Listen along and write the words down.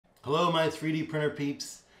Hello my 3D printer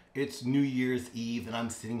peeps, it's New Year's Eve and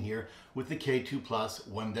I'm sitting here with the K2 Plus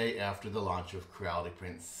one day after the launch of Creality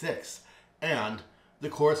Print 6 and the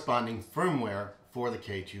corresponding firmware for the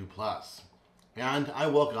K2 Plus. And I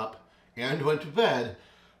woke up and went to bed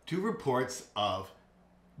to reports of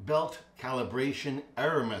belt calibration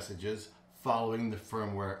error messages following the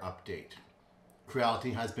firmware update.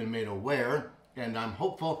 Creality has been made aware and I'm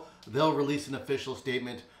hopeful they'll release an official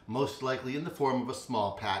statement, most likely in the form of a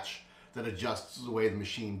small patch that adjusts the way the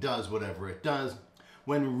machine does whatever it does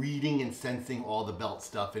when reading and sensing all the belt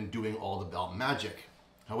stuff and doing all the belt magic.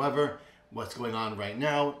 However, what's going on right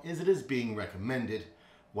now is it is being recommended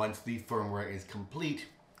once the firmware is complete,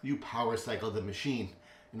 you power cycle the machine.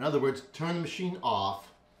 In other words, turn the machine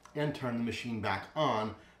off and turn the machine back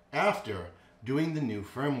on after doing the new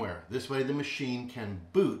firmware. This way the machine can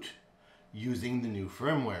boot using the new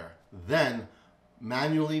firmware, then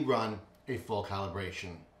manually run a full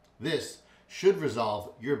calibration. This should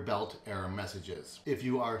resolve your belt error messages. If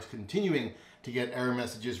you are continuing to get error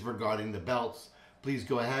messages regarding the belts, please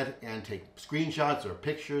go ahead and take screenshots or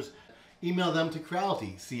pictures, email them to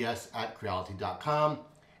Creality, cs@creality.com,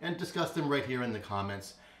 and discuss them right here in the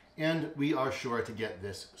comments, and we are sure to get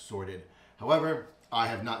this sorted. However, I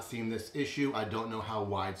have not seen this issue. I don't know how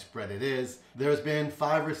widespread it is. There's been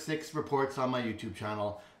 5 or 6 reports on my YouTube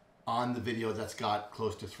channel on the video that's got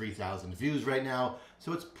close to 3,000 views right now.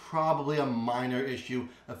 So it's probably a minor issue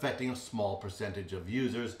affecting a small percentage of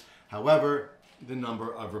users. However, the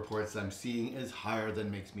number of reports I'm seeing is higher than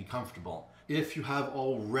makes me comfortable. If you have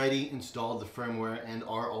already installed the firmware and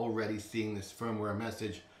are already seeing this firmware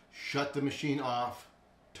message, shut the machine off,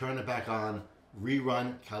 turn it back on,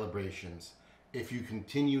 rerun calibrations. If you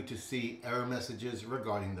continue to see error messages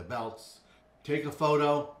regarding the belts, take a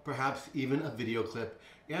photo, perhaps even a video clip,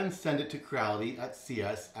 and send it to Creality at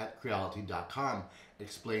cs@creality.com.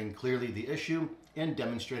 Explain clearly the issue and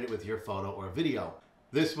demonstrate it with your photo or video.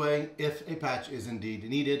 This way, if a patch is indeed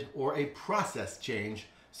needed or a process change,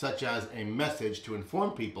 such as a message to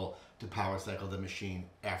inform people to power cycle the machine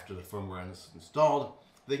after the firmware is installed,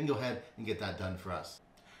 they can go ahead and get that done for us.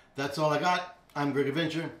 That's all I got. I'm Greg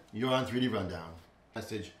Adventure. You're on 3D Rundown.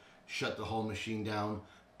 Message, shut the whole machine down,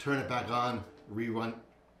 turn it back on, rerun.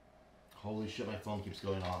 Holy shit, my phone keeps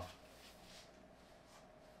going off.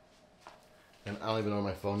 And I don't even know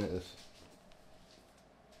where my phone is.